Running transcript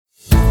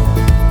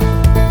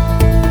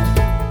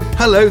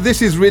Hello,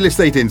 this is Real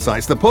Estate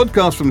Insights, the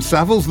podcast from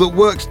Savills that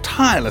works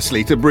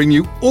tirelessly to bring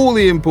you all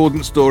the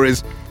important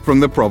stories from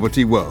the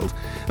property world.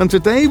 And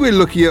today we're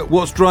looking at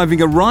what's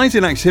driving a rise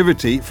in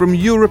activity from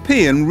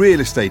European real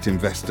estate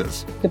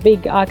investors. The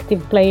big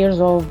active players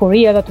of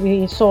Korea that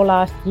we saw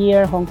last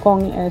year, Hong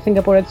Kong,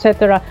 Singapore,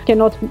 etc.,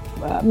 cannot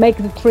make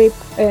the trip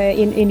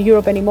in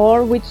Europe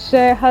anymore, which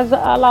has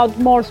allowed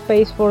more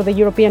space for the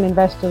European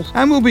investors.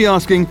 And we'll be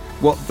asking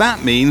what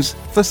that means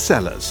for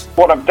sellers.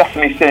 What I'm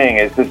definitely seeing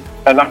is there's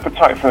an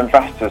appetite for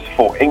investors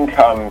for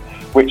income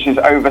which is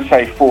over,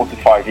 say, 4 to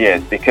 5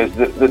 years, because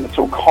the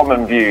sort of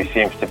common view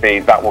seems to be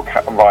that will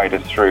ride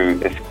us through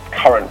this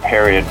current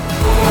period.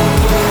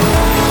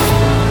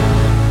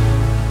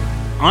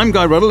 I'm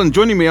Guy Ruddle, and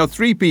joining me are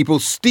three people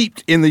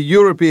steeped in the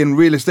European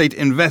real estate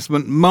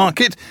investment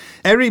market.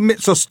 Eri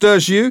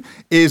Mitsostergiou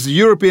is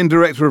European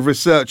Director of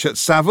Research at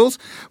Savills.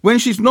 When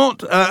she's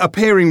not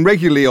appearing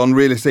regularly on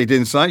Real Estate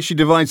Insights, she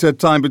divides her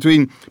time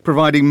between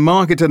providing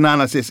market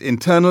analysis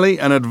internally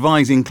and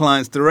advising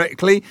clients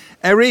directly.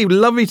 Eri,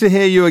 lovely to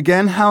hear you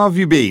again. How have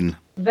you been?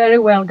 Very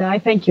well, Guy.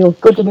 Thank you.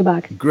 Good to be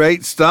back.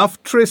 Great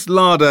stuff. Tris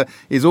Larder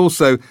is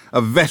also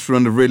a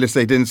veteran of Real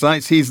Estate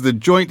Insights. He's the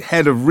Joint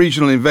Head of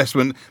Regional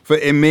Investment for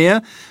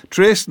EMEA.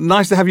 Tris,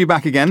 nice to have you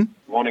back again.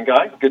 Morning,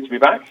 Guy. Good to be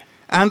back.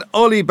 And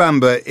Ollie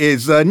Bamber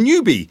is a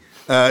newbie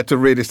to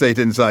Real Estate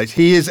Insights.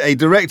 He is a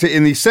director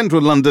in the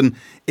Central London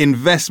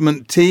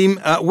investment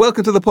team.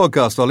 Welcome to the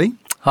podcast, Ollie.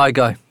 Hi,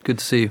 Guy. Good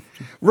to see you.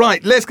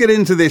 Right, let's get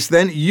into this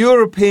then.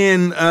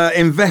 European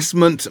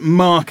investment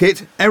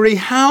market. Eri,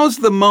 how's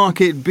the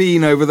market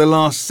been over the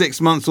last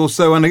 6 months or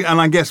so, and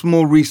I guess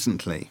more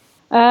recently?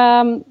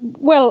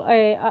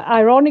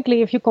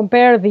 Ironically, if you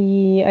compare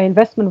the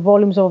investment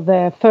volumes of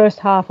the first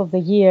half of the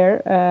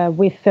year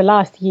with the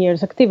last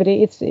year's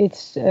activity,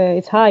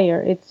 it's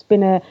higher. It's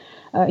been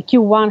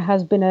Q1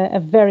 has been a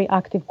very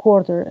active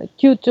quarter.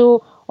 Q2,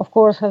 of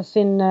course, has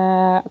seen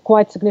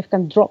quite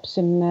significant drops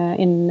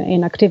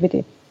in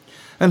activity.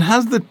 And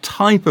has the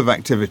type of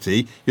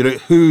activity,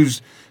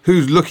 who's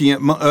looking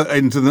at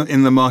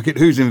in the market,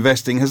 who's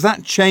investing, has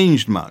that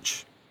changed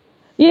much?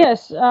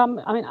 Yes,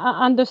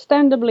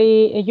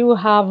 understandably, you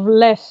have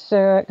less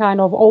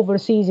kind of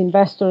overseas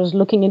investors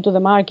looking into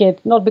the market,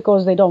 not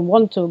because they don't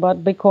want to,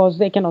 but because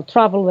they cannot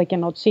travel, they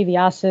cannot see the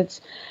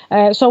assets.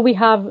 So we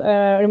have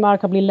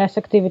remarkably less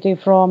activity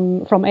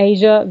from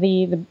Asia.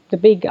 The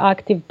big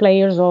active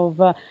players of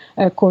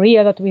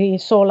Korea that we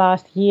saw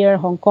last year,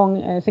 Hong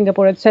Kong,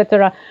 Singapore,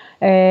 etc.,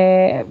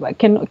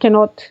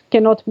 cannot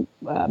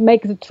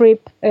make the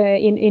trip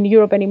in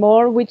Europe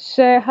anymore, which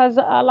has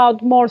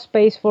allowed more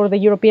space for the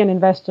European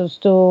investors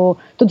to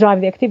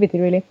drive the activity,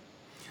 really.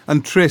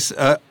 And Tris,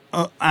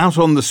 out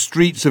on the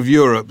streets of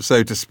Europe,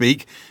 so to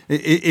speak,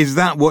 is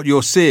that what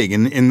you're seeing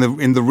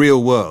in the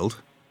real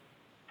world?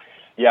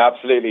 Yeah,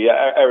 absolutely.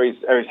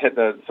 Eri's hit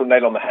the sort of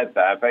nail on the head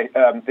there.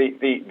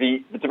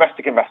 The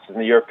domestic investors and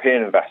the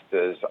European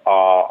investors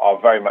are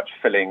very much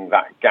filling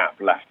that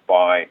gap left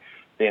by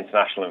the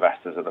international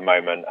investors at the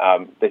moment.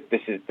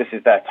 This is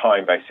their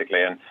time,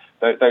 basically, and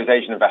those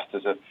Asian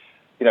investors are,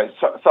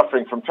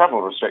 suffering from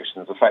travel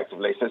restrictions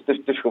effectively. So it's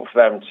difficult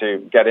for them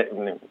to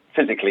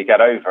physically get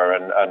over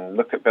and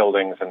look at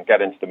buildings and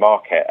get into the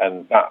market,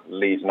 and that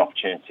leaves an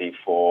opportunity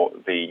for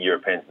the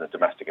Europeans and the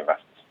domestic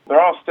investors.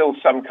 There are still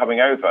some coming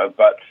over,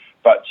 but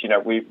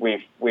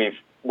we've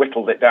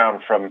whittled it down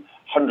from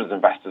hundreds of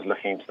investors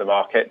looking into the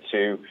market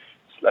to,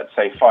 let's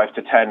say, 5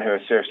 to 10 who are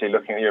seriously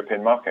looking at the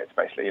European markets,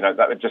 basically.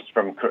 That just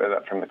from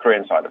the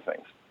Korean side of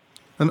things.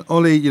 And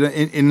Ollie,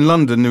 in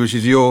London, which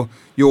is your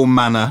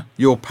manor,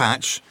 your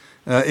patch,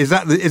 is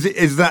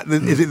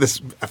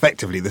it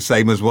effectively the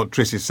same as what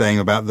Tris is saying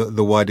about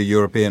the wider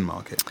European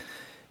market?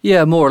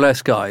 Yeah, more or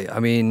less, Guy.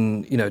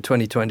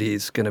 2020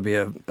 is going to be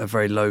a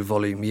very low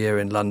volume year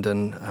in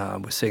London.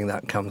 We're seeing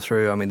that come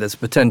through. There's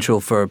potential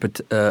for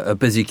a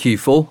busy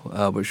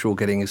Q4, which we're all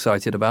getting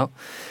excited about.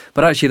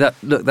 But actually,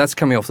 that's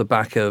coming off the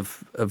back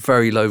of a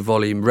very low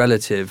volume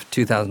relative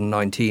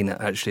 2019,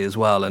 actually, as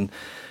well. And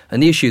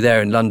the issue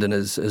there in London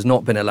has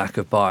not been a lack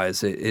of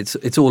buyers.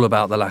 It's all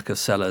about the lack of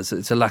sellers.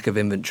 It's a lack of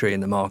inventory in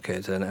the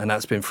market, and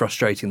that's been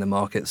frustrating the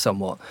market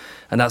somewhat.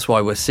 And that's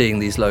why we're seeing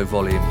these low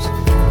volumes.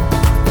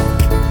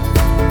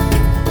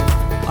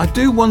 I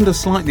do wonder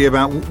slightly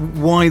about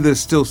why there's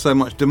still so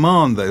much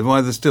demand, though, why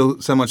there's still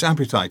so much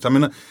appetite. I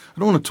don't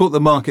want to talk the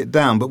market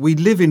down, but we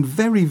live in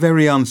very,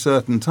 very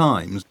uncertain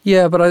times.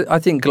 Yeah, but I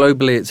think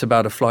globally it's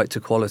about a flight to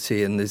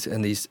quality in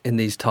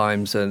these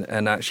times,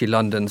 and actually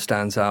London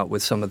stands out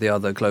with some of the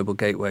other global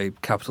gateway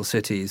capital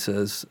cities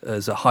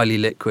as a highly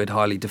liquid,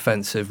 highly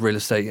defensive real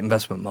estate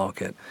investment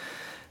market.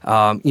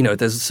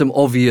 There's some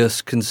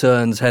obvious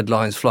concerns,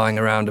 headlines flying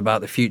around about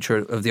the future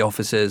of the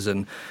offices,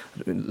 and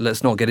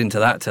let's not get into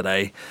that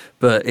today.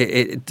 But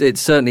it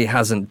certainly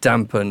hasn't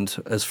dampened,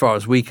 as far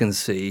as we can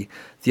see,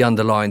 the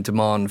underlying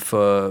demand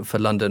for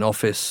London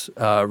office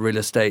real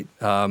estate,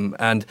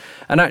 and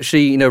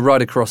actually,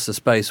 right across the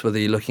space, whether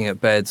you're looking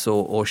at beds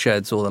or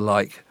sheds or the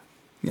like.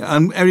 Yeah,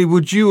 and Eri,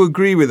 would you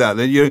agree with that?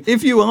 That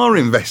if you are an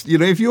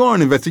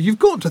investor, you've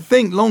got to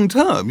think long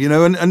term.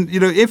 And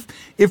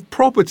if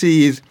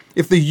property is,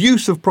 if the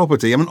use of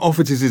property, I mean,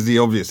 offices is the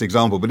obvious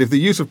example, but if the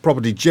use of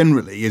property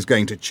generally is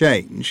going to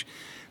change,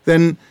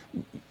 then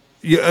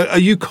are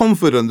you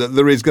confident that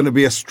there is going to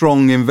be a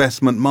strong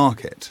investment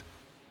market?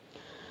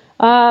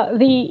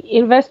 The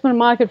investment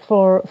market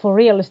for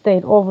real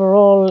estate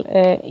overall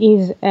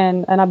is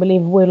and I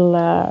believe will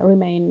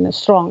remain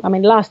strong. I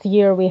mean, last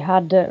year we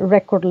had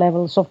record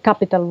levels of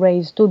capital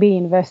raised to be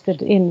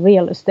invested in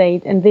real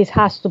estate, and this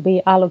has to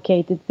be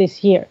allocated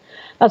this year.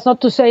 That's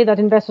not to say that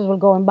investors will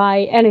go and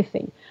buy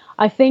anything.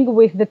 I think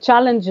with the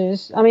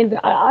challenges, I mean,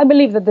 I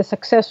believe that the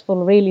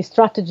successful really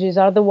strategies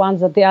are the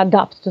ones that they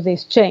adapt to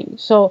this change.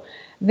 So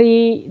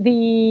the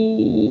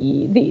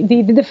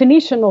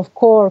definition of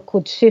core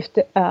could shift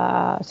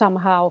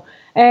somehow,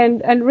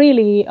 and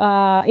really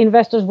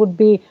investors would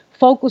be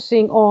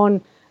focusing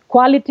on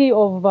quality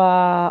of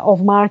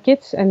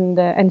markets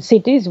and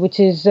cities, which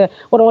is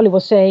what Ollie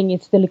was saying.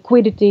 It's the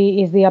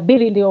liquidity, is the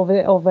ability of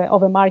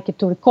a market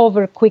to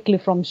recover quickly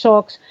from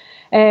shocks.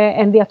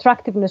 And the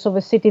attractiveness of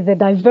a city, the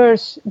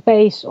diverse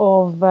base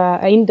of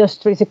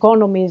industries,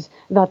 economies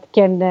that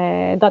can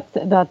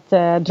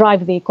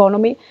drive the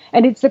economy,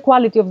 and it's the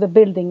quality of the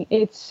building.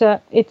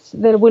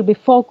 There will be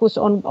focus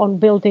on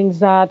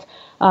buildings that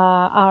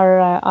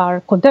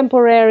are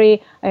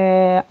contemporary,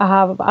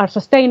 are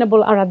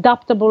sustainable, are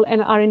adaptable,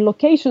 and are in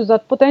locations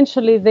that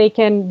potentially they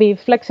can be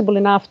flexible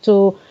enough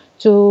to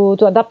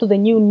adapt to the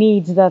new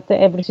needs that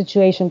every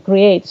situation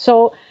creates.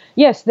 So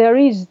yes, there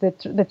is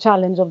the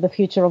challenge of the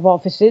future of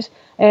offices.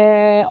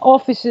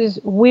 Offices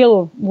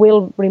will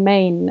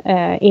remain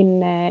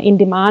in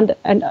demand,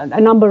 and a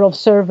number of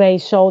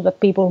surveys show that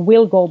people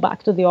will go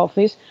back to the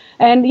office.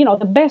 And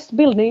the best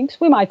buildings,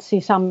 we might see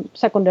some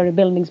secondary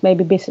buildings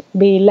maybe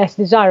be less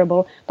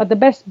desirable, but the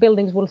best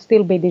buildings will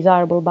still be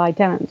desirable by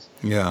tenants.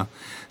 Yeah.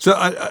 So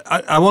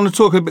I want to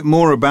talk a bit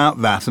more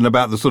about that and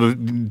about the sort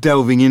of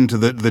delving into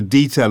the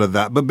detail of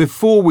that. But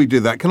before we do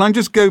that, can I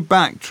just go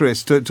back,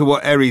 Tris, to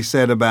what Eri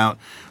said about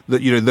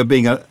that? There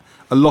being a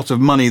lot of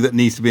money that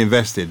needs to be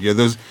invested.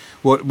 There's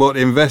what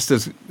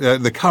investors,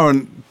 the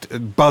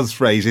current buzz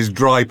phrase is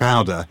dry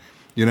powder.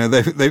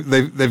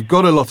 They've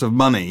got a lot of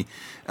money.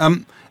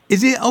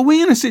 Are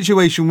we in a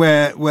situation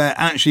where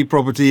actually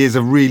property is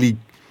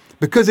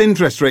because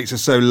interest rates are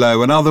so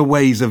low and other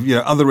ways of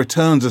other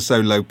returns are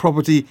so low,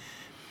 property,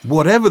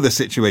 whatever the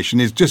situation,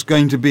 is just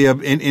going to be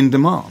in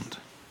demand?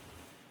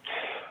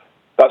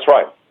 That's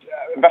right.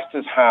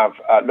 Investors have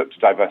looked to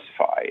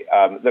diversify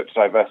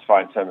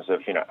in terms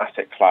of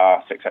asset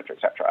class, etc.,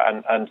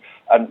 etc.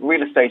 And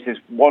real estate is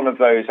one of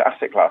those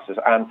asset classes.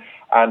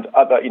 And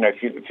other,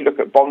 if you look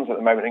at bonds at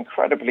the moment,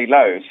 incredibly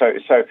low.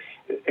 So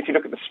if you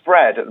look at the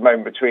spread at the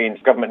moment between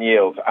government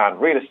yields and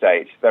real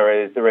estate,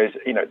 there is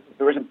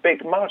a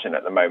big margin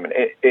at the moment.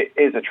 It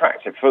is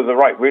attractive for the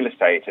right real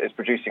estate. It's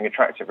producing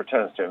attractive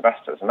returns to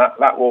investors, and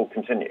that will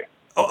continue.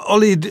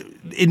 Ollie,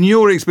 in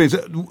your experience,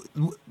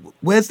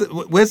 where's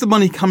the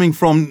money coming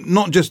from?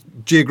 Not just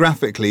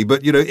geographically,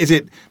 but is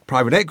it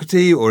private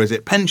equity, or is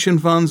it pension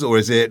funds, or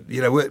is it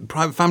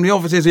private family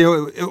offices,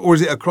 or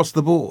is it across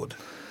the board?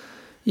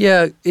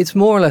 Yeah, it's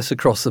more or less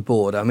across the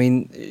board. I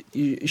mean,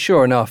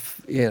 sure enough,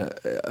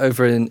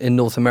 over in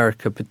North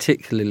America,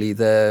 particularly,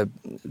 their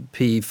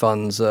PE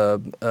funds are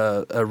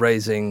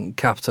raising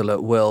capital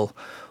at will,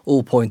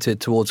 all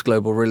pointed towards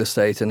global real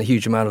estate, and a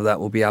huge amount of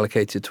that will be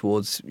allocated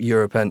towards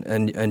Europe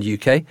and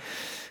UK.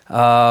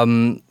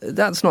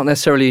 That's not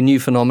necessarily a new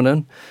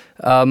phenomenon.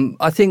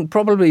 I think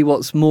probably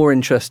what's more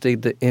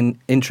interesting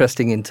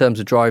in terms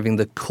of driving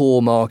the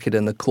core market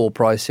and the core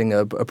pricing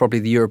are probably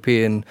the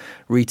European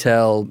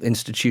retail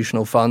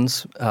institutional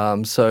funds.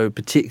 So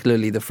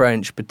particularly the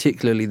French,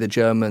 particularly the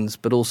Germans,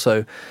 but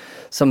also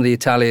some of the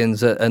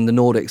Italians and the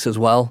Nordics as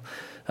well.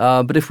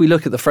 But if we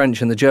look at the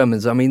French and the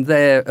Germans, I mean,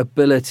 their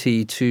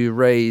ability to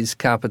raise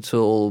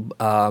capital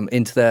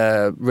into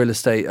their real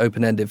estate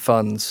open-ended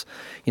funds,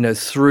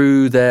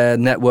 through their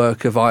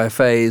network of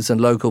IFAs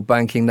and local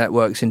banking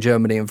networks in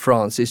Germany and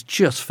France is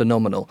just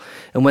phenomenal.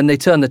 And when they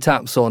turn the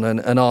taps on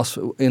and ask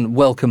and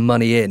welcome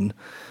money in,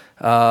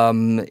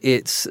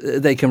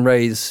 they can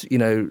raise,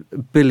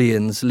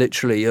 billions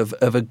literally of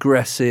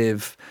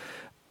aggressive,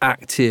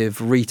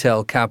 active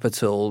retail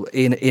capital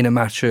in a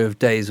matter of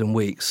days and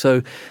weeks.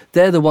 So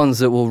they're the ones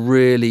that will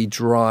really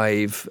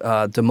drive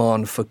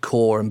demand for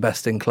core and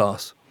best in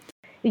class.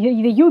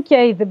 The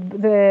UK,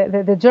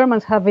 the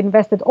Germans have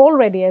invested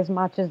already as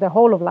much as the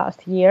whole of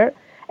last year,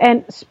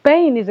 and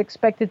Spain is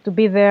expected to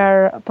be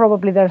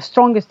probably their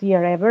strongest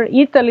year ever.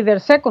 Italy, their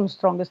second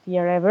strongest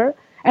year ever,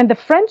 and the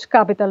French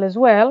capital as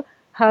well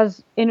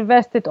has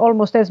invested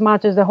almost as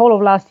much as the whole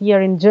of last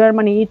year in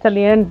Germany,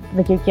 Italy, and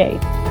the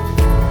UK.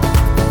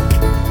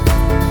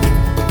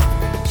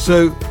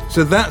 So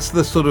that's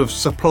the sort of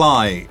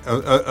supply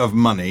of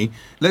money.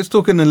 Let's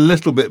talk in a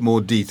little bit more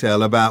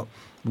detail about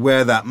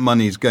where that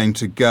money's going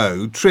to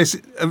go. Tris,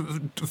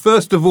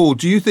 first of all,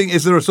 do you think,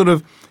 is there a sort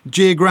of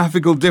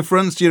geographical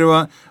difference? You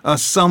know, are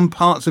some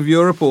parts of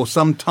Europe or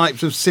some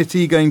types of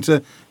city going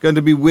to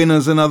be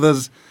winners and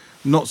others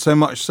not so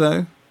much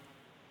so?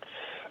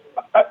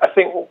 I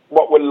think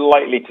what we're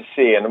likely to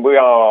see, and we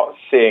are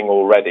seeing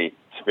already,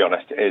 to be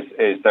honest,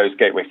 is those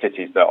gateway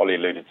cities that Ollie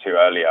alluded to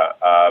earlier.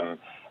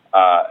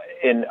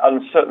 In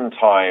uncertain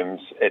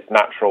times, it's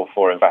natural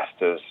for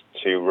investors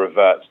to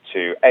revert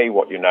to A,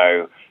 what you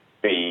know,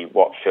 B,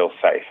 what feels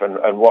safe.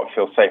 And what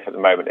feels safe at the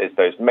moment is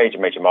those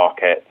major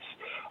markets.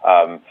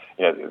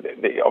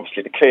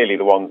 Obviously, clearly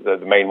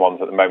the main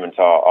ones at the moment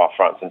are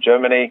France and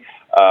Germany.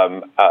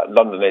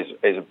 London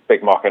is a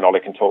big market, and Ollie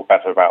can talk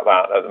better about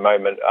that at the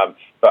moment.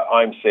 But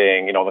I'm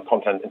seeing, on the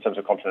continent, in terms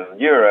of continental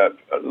Europe,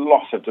 a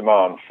lot of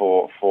demand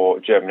for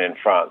Germany and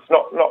France.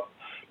 Not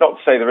to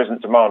say there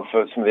isn't demand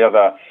for some of the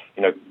other,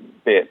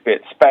 be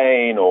it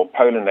Spain or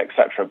Poland,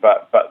 etc.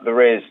 But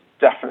there is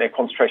definitely a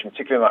concentration,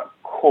 particularly on that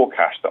core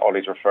cash that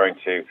Ollie's referring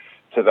to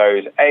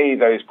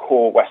those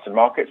core Western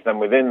markets, and then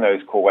within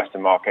those core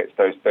Western markets,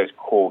 those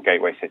core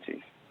gateway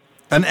cities.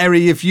 And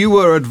Eri, if you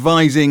were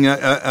advising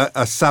a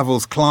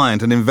Savills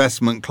client, an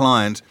investment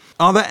client,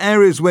 are there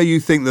areas where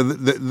you think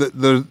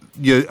that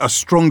you are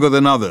stronger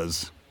than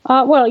others?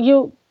 Well,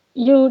 you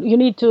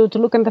need to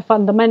look at the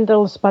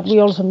fundamentals, but we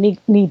also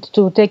need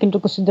to take into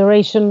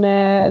consideration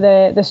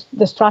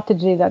the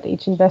strategy that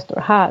each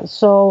investor has.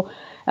 So.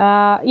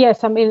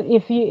 Yes, I mean,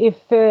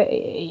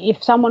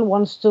 if someone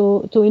wants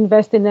to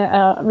invest in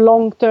a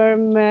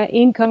long-term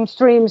income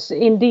streams,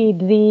 indeed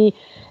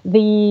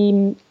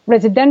the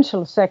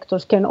residential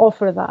sectors can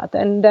offer that,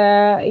 and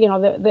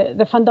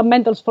the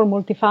fundamentals for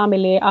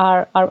multifamily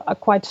are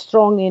quite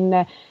strong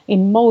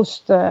in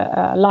most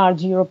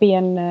large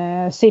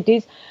European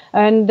cities,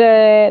 and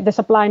the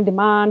supply and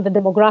demand, the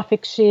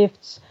demographic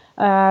shifts,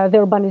 the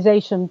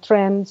urbanization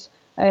trends.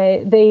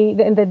 The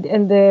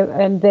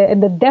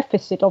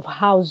deficit of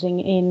housing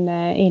in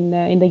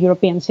the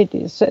European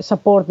cities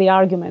support the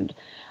argument.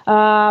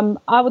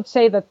 I would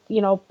say that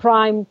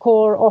prime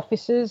core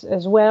offices,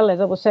 as well as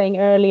I was saying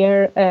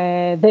earlier,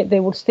 they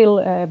will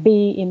still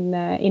be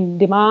in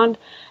demand,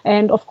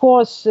 and of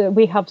course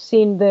we have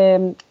seen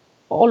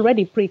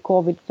already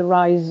pre-COVID the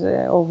rise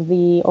of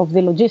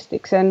the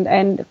logistics, and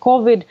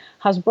COVID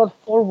has brought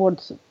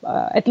forward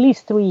at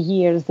least 3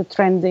 years the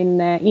trend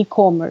in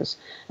e-commerce.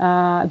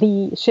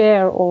 The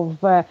share of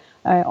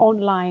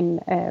online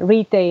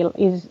retail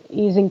is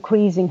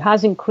increasing,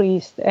 has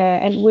increased,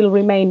 and will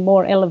remain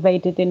more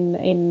elevated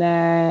in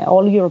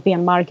all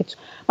European markets.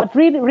 But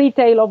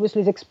retail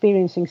obviously is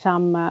experiencing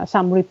some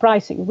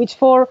repricing, which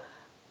for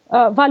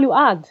value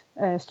add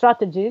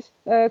strategies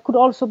could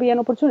also be an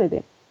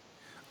opportunity.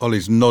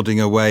 Ollie's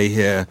nodding away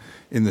here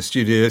in the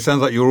studio. It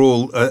sounds like you're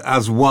all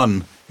as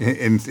one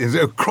in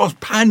across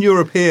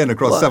pan-European,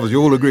 across Savills.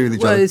 You all agree with each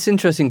other. Well, it's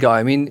interesting,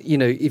 Guy. I mean,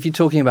 if you're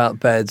talking about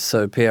beds,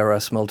 so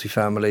PRS,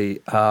 multifamily,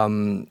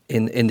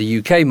 in the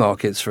UK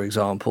markets, for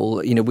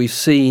example, we've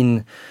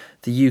seen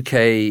the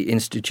UK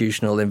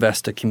institutional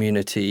investor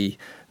community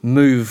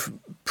move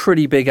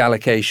pretty big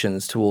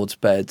allocations towards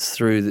beds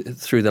through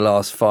the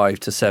last 5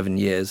 to 7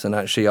 years, and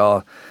actually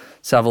our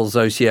Savills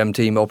OCM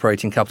team,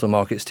 operating capital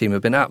markets team,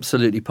 have been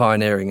absolutely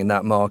pioneering in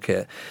that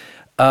market.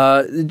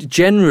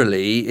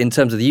 Generally, in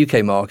terms of the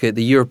UK market,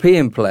 the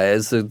European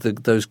players,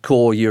 those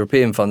core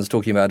European funds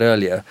talking about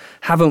earlier,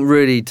 haven't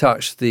really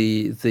touched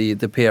the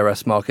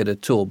PRS market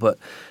at all.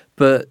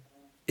 But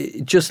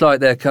just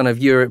like their kind of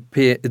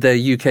their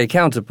UK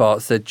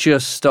counterparts, they're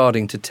just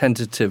starting to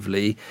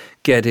tentatively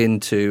get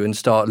into and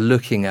start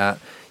looking at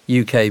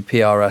UK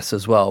PRS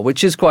as well,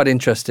 which is quite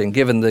interesting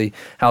given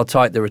how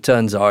tight the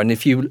returns are. And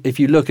if you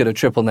look at a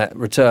triple net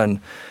return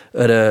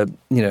at a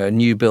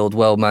new build,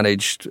 well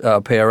managed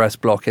PRS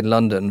block in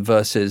London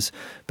versus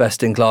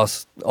best in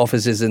class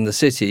offices in the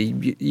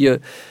city,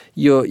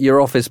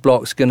 your office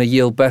block's going to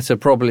yield better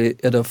probably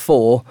at a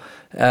 4,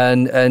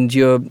 and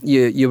your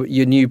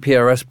new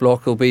PRS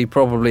block will be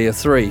probably a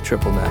 3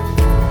 triple net.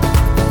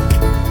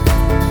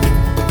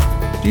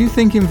 Do you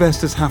think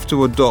investors have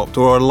to adopt,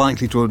 or are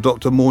likely to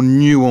adopt, a more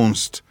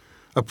nuanced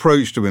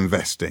approach to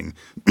investing,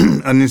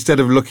 and instead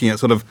of looking at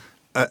sort of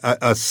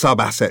a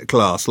sub-asset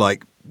class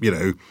like,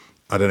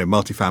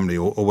 multifamily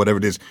or whatever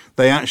it is,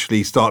 they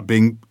actually start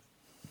being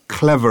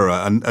cleverer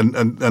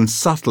and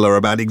subtler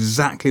about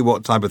exactly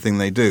what type of thing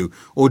they do?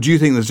 Or do you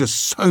think there's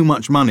just so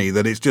much money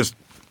that it's just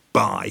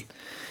buy?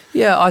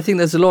 Yeah, I think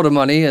there's a lot of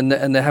money, and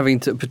they're having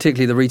to,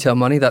 particularly the retail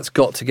money, that's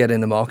got to get in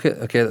the market.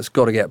 Okay, that's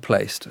got to get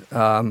placed.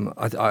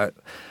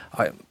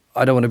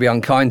 I don't want to be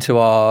unkind to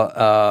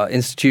our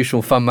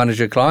institutional fund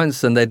manager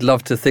clients, and they'd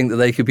love to think that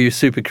they could be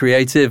super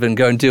creative and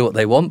go and do what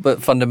they want.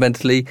 But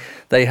fundamentally,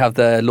 they have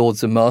their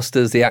lords and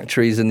masters, the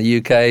actuaries in the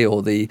UK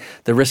or the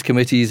risk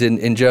committees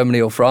in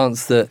Germany or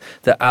France that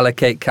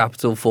allocate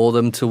capital for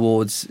them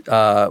towards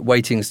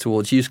weightings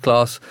towards use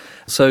class.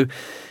 So,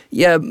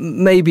 yeah,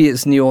 maybe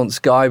it's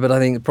nuanced, Guy, but I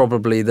think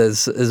probably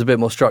there's a bit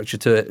more structure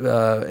to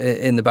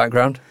it in the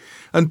background.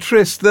 And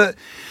Tris,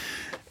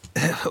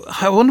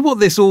 I wonder what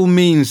this all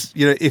means,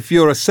 if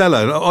you're a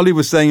seller. Ollie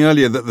was saying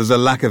earlier that there's a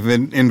lack of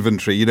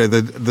inventory,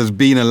 there's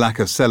been a lack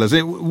of sellers.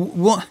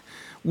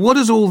 What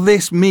does all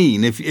this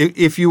mean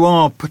if you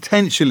are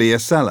potentially a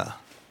seller?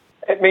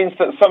 It means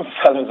that some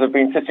sellers have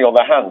been sitting on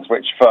their hands,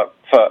 which for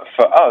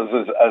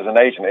us as an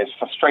agent is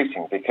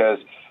frustrating because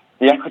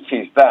the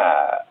equity's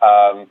there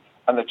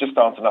and there just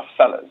aren't enough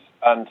sellers.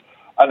 And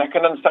I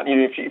can understand,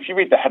 if you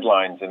read the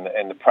headlines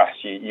in the press,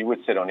 you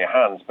would sit on your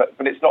hands, but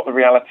it's not the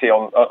reality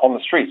on the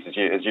streets as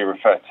you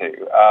refer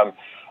to.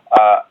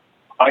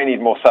 I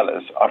need more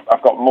sellers.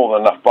 I've got more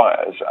than enough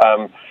buyers,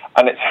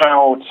 and it's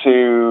how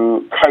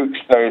to coax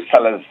those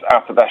sellers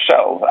out of their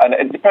shells. And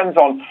it depends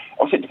on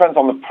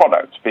the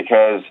product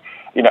because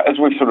as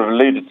we've sort of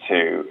alluded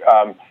to,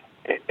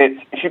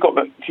 if you've got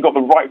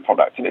the right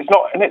product, and it's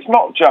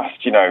not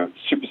just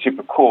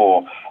super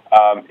core.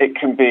 It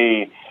can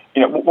be.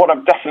 What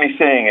I'm definitely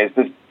seeing is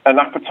there's an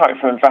appetite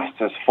for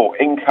investors for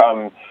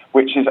income,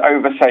 which is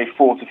over, say,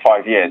 4 to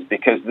 5 years,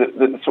 because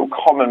the sort of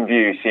common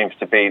view seems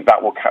to be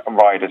that will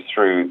ride us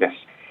through this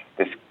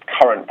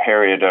current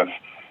period of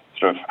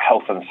sort of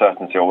health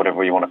uncertainty or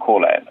whatever you want to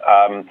call it.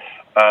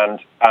 And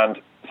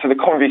so the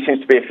common view seems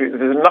to be if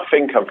there's enough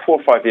income, 4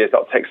 or 5 years,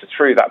 that takes us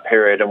through that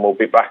period, and we'll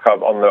be back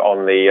up on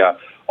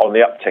the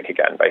uptick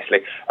again, basically.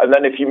 And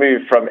then if you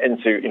move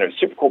into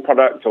super core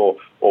product or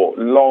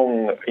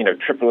long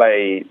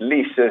AAA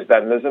leases,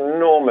 then there's an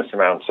enormous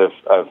amount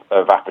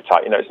of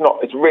appetite.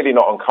 It's really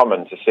not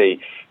uncommon to see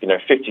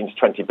 15 to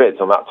 20 bids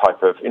on that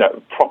type of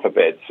proper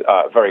bids,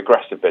 very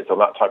aggressive bids on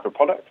that type of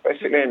product,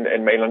 basically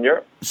in mainland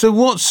Europe. So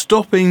what's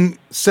stopping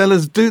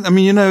sellers do? I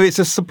mean, it's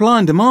a supply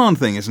and demand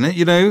thing, isn't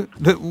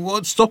it?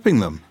 What's stopping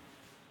them?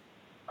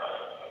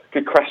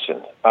 Good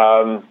question.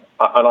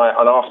 And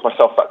I ask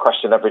myself that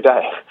question every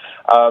day.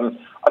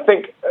 I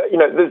think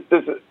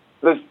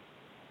there's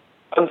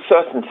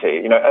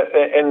uncertainty.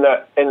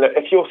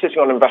 If you're sitting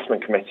on an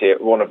investment committee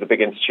at one of the big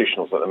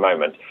institutionals at the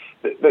moment,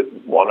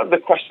 one of the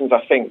questions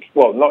I think,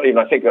 well, not even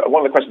I think,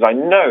 one of the questions I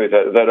know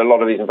that a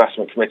lot of these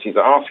investment committees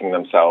are asking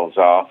themselves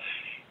are,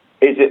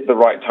 is it the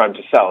right time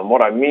to sell? And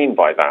what I mean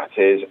by that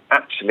is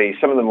actually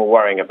some of them are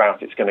worrying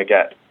about it's going to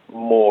get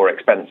more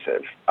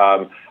expensive.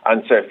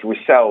 And so if we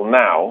sell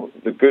now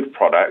the good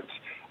product,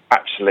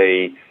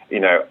 actually,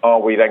 are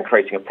we then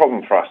creating a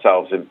problem for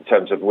ourselves in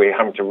terms of we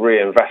having to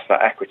reinvest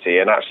that equity,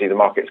 and actually the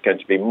market's going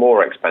to be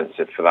more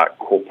expensive for that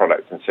core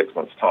product in 6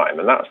 months' time?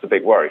 And that's the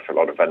big worry for a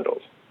lot of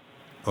vendors.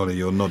 Ollie,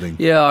 you're nodding.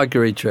 Yeah, I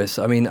agree, Tris.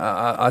 I mean,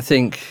 I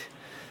think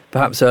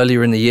perhaps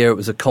earlier in the year it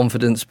was a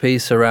confidence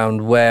piece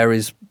around where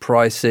is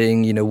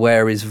pricing,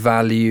 where is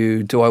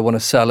value? Do I want to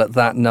sell at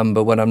that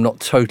number when I'm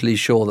not totally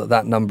sure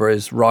that number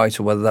is right,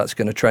 or whether that's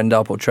going to trend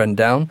up or trend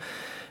down?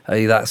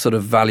 That sort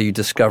of value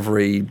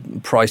discovery,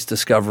 price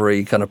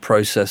discovery kind of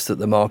process that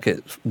the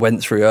market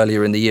went through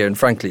earlier in the year, and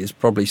frankly is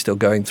probably still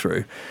going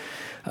through.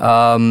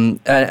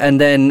 And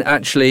then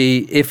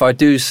actually, if I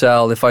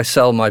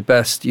sell my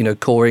best,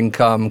 core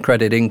income,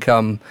 credit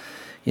income,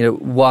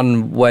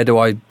 where do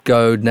I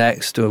go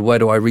next, or where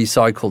do I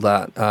recycle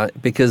that?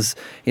 Because,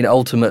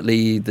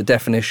 ultimately the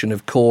definition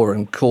of core,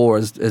 and core,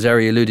 as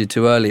Eri alluded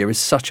to earlier, is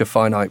such a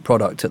finite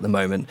product at the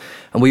moment.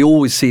 And we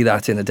always see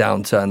that in a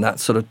downturn, that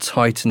sort of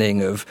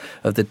tightening of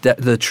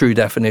the true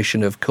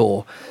definition of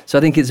core. So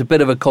I think it's a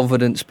bit of a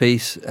confidence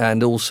piece.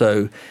 And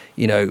also,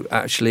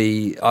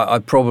 actually,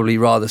 I'd probably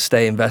rather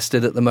stay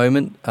invested at the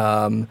moment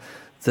than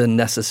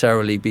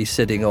necessarily be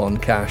sitting on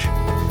cash.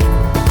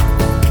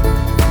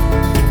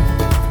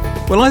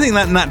 Well, I think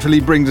that naturally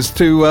brings us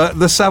to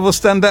the Savills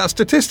Standout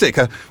Statistic,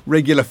 a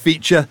regular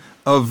feature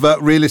of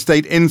Real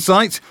Estate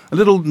Insight, a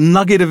little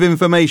nugget of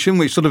information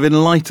which sort of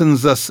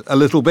enlightens us a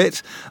little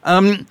bit.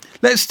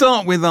 Let's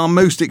start with our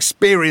most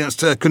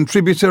experienced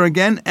contributor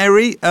again.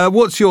 Eri,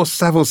 what's your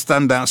Savills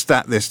Standout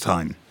stat this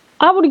time?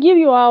 I would give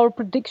you our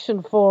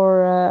prediction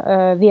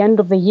for the end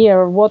of the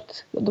year,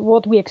 what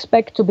we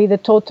expect to be the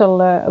total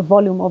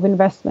volume of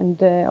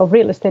investment, of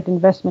real estate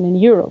investment in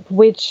Europe,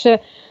 which...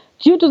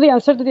 due to the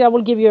uncertainty, I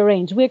will give you a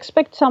range. We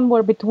expect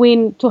somewhere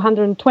between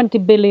 220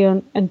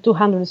 billion and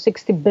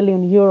 260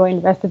 billion euro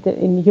invested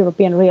in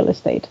European real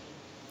estate.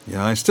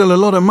 Yeah, it's still a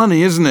lot of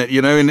money, isn't it,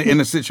 in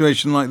a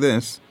situation like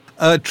this?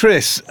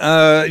 Tris,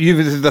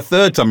 this is the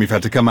third time you've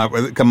had to come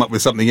up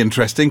with something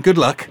interesting. Good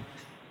luck.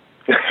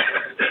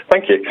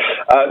 Thank you.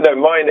 No,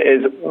 mine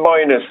is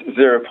minus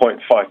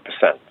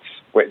 0.5%.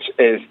 Which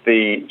is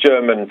the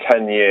German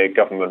 10-year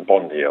government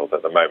bond yield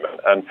at the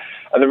moment. And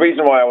the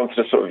reason why I wanted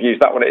to sort of use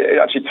that one, it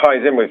actually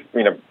ties in with,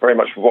 very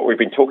much with what we've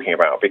been talking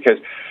about, because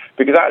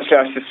actually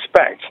I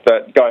suspect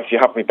that, Guy, if you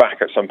have me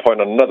back at some point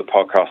on another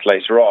podcast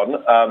later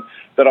on,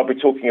 that I'll be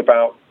talking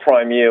about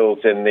prime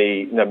yields in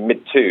the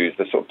mid-twos,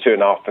 the sort of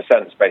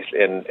 2.5%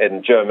 basically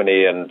in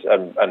Germany and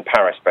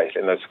Paris,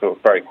 basically, in those sort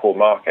of very core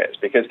markets,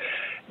 because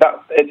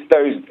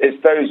it's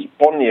those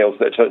bond yields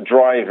that are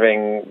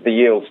driving the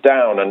yields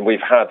down, and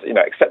we've had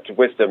accepted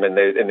wisdom in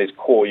these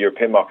core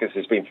European markets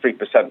has been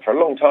 3% for a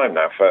long time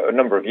now, for a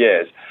number of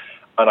years,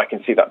 and I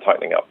can see that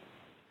tightening up.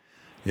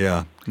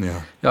 Yeah.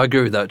 I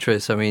agree with that,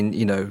 Tris. I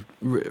mean,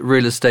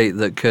 real estate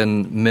that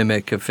can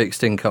mimic a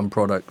fixed income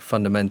product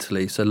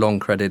fundamentally, so long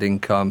credit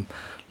income,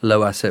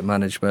 low asset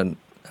management,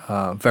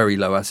 very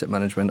low asset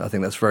management, I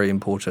think that's very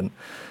important,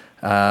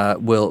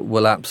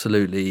 will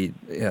absolutely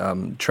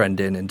trend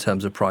in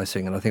terms of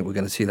pricing, and I think we're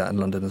going to see that in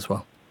London as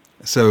well.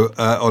 So,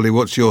 Ollie,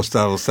 what's your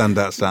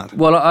standout stat?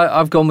 Well,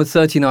 I've gone with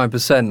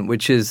 39%,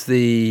 which is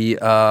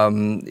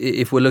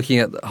if we're looking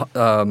at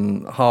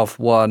half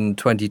one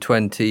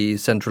 2020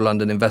 Central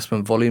London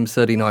investment volume,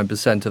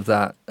 39% of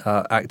that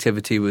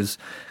activity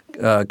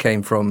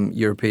came from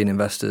European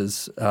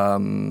investors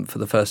for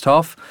the first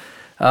half.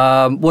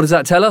 What does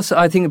that tell us?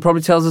 I think it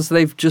probably tells us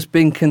they've just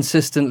been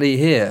consistently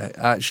here,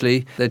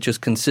 actually. They're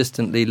just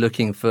consistently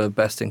looking for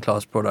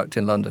best-in-class product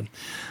in London.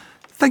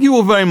 Thank you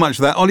all very much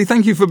for that. Ollie,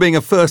 thank you for being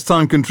a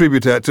first-time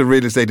contributor to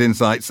Real Estate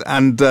Insights.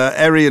 And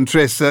Eri and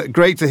Tris,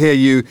 great to hear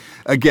you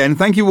again.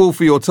 Thank you all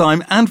for your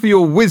time and for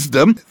your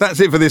wisdom. That's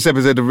it for this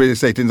episode of Real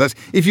Estate Insights.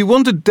 If you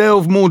want to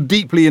delve more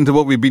deeply into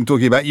what we've been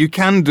talking about, you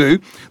can do.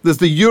 There's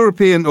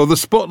the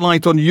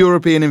Spotlight on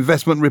European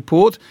Investment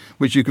report,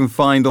 which you can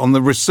find on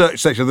the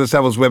research section of the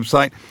Savills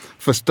website.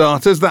 For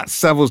starters, that's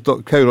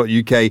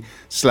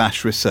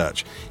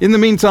savills.co.uk/research. In the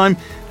meantime,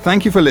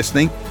 thank you for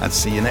listening and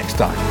see you next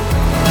time.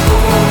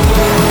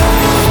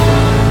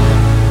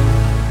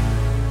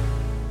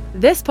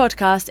 This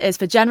podcast is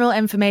for general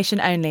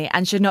information only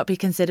and should not be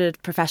considered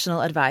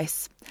professional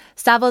advice.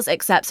 Savills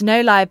accepts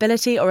no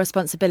liability or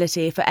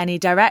responsibility for any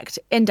direct,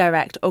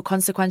 indirect or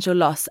consequential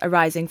loss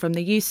arising from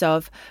the use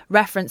of,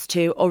 reference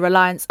to or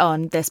reliance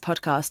on this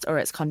podcast or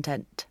its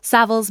content.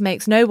 Savills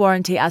makes no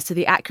warranty as to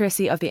the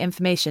accuracy of the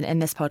information in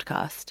this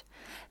podcast.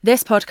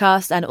 This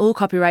podcast and all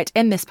copyright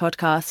in this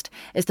podcast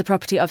is the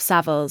property of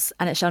Savills,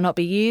 and it shall not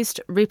be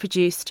used,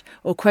 reproduced,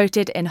 or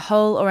quoted in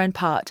whole or in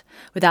part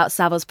without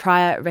Savills'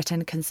 prior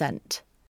written consent.